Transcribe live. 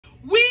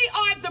We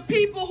are the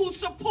people who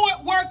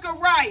support worker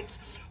rights,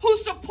 who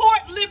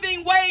support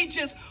living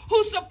wages,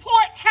 who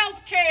support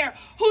health care,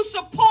 who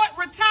support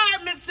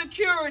retirement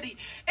security.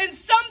 And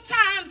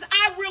sometimes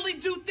I really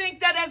do think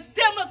that as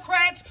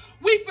Democrats,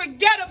 we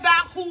forget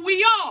about who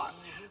we are.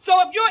 So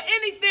if you're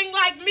anything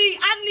like me,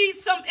 I need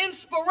some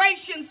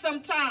inspiration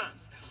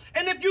sometimes.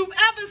 And if you've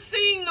ever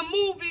seen the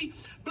movie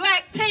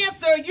Black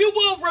Panther, you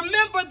will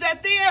remember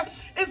that there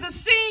is a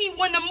scene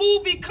when the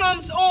movie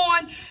comes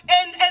on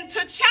and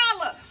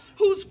T'Challa,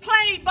 who's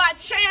played by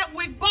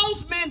Chadwick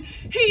Boseman,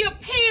 he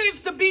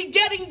appears to be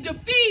getting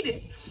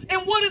defeated in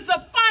what is a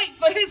fight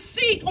for his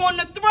seat on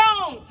the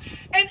throne.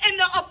 And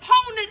the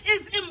opponent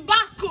is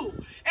M'Baku,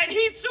 and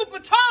he's super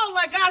tall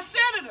like our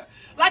Senator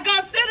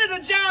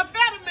John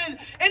Fetterman,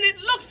 and it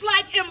looks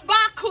like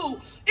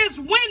M'Baku is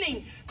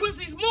winning because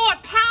he's more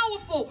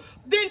powerful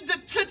than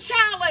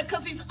T'Challa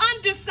because he's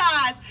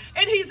undersized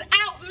and he's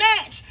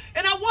outmatched.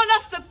 And I want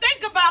us to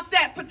think about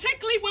that,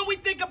 particularly when we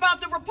think about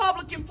the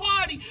Republican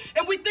Party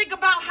and we think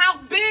about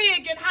how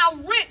big and how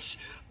rich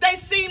they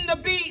seem to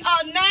be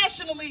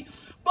nationally.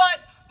 But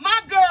my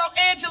girl,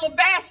 Angela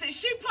Bassett,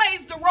 she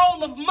plays the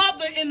role of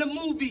mother in the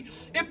movie,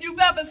 if you've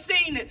ever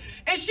seen it.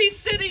 And she's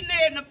sitting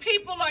there and the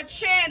people are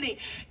chanting.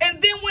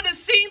 And then when it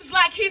seems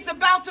like he's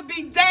about to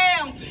be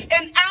down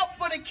and out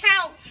for the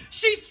count,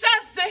 she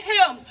says to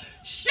him,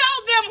 show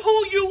them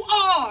who you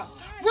are.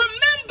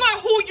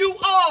 Remember who you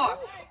are.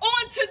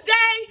 On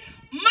today,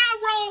 my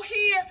role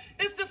here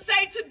is to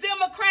say to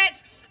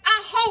Democrats,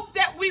 I hope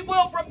that we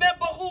will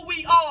remember who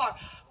we are.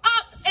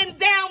 Up and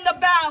down the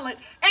ballot.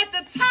 At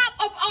the top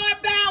of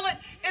our ballot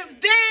is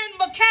Dan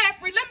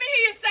McCaffrey. Let me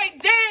hear you say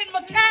Dan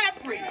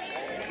McCaffrey.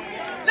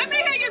 Let me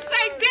hear you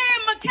say Dan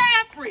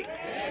McCaffrey.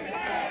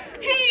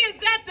 He is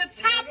at the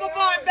top of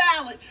our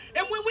ballot.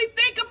 And when we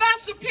think about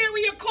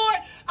Superior Court,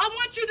 I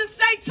want you to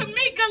say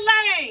Tamika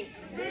Lane.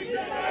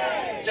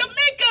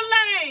 Tamika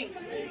Lane.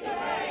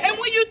 And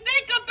when you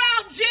think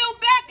about Jill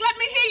Beck, let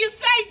me hear you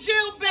say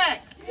Jill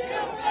Beck.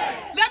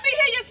 Let me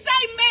hear you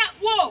say Matt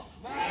Wolf.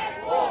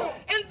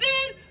 And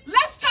then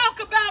let's talk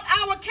about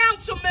our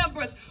council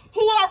members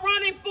who are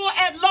running for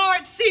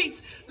at-large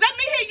seats. Let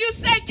me hear you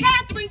say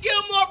Catherine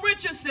Gilmore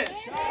Richardson.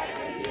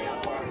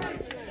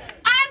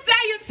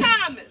 Isaiah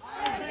Thomas.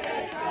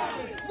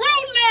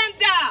 Ruth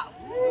Landau.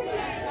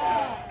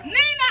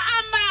 Nina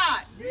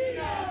Ahmad.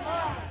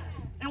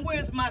 And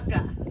where's my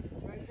guy?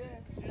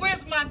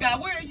 Where's my guy?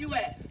 Where are you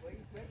at?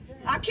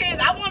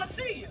 I want to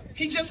see you.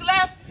 He just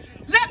left.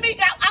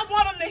 I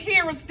want him to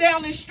hear us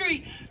down the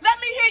street. Let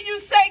me hear you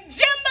say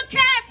Jim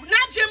McCaffrey,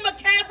 not Jim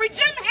McCaffrey,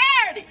 Jim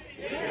Harity.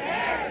 Jim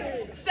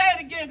Harity. Say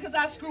it again because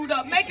I screwed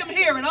up. Make him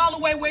hear it all the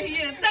way where he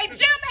is. Say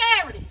Jim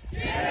Harity.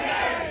 Jim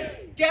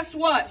Harity. Guess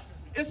what?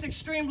 It's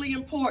extremely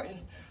important.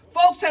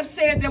 Folks have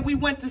said that we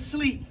went to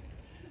sleep.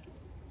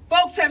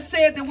 Folks have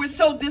said that we're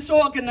so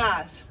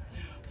disorganized.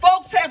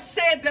 Folks have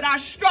said that our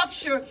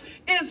structure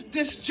is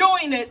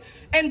disjointed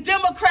and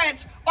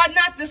Democrats are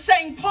not the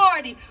same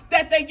party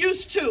that they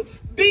used to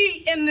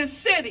be in this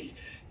city.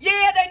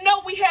 Yeah, they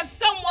know we have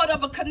somewhat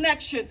of a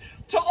connection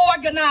to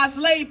organized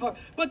labor,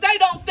 but they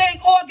don't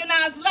think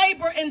organized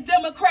labor and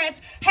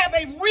Democrats have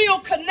a real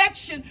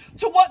connection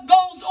to what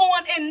goes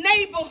on in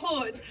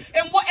neighborhoods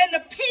and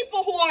the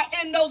people who are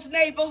in those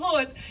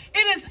neighborhoods.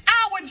 It is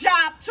our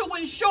job to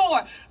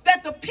ensure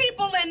that the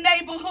people in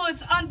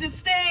neighborhoods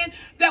understand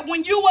that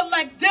when you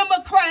elect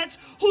Democrats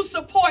who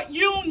support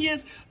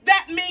unions,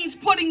 that means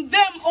putting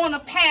them on a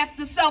path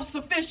to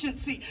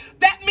self-sufficiency.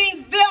 That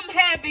means them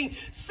having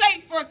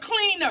safer,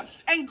 cleaner,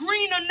 and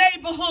greener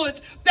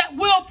neighborhoods that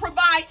will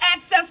provide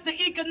access to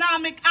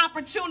economic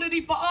opportunity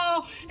for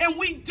all, and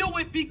we do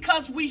it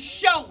because we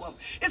show them.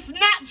 It's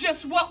not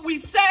just what we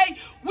say.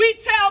 We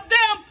tell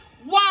them,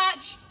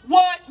 watch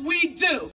what we do.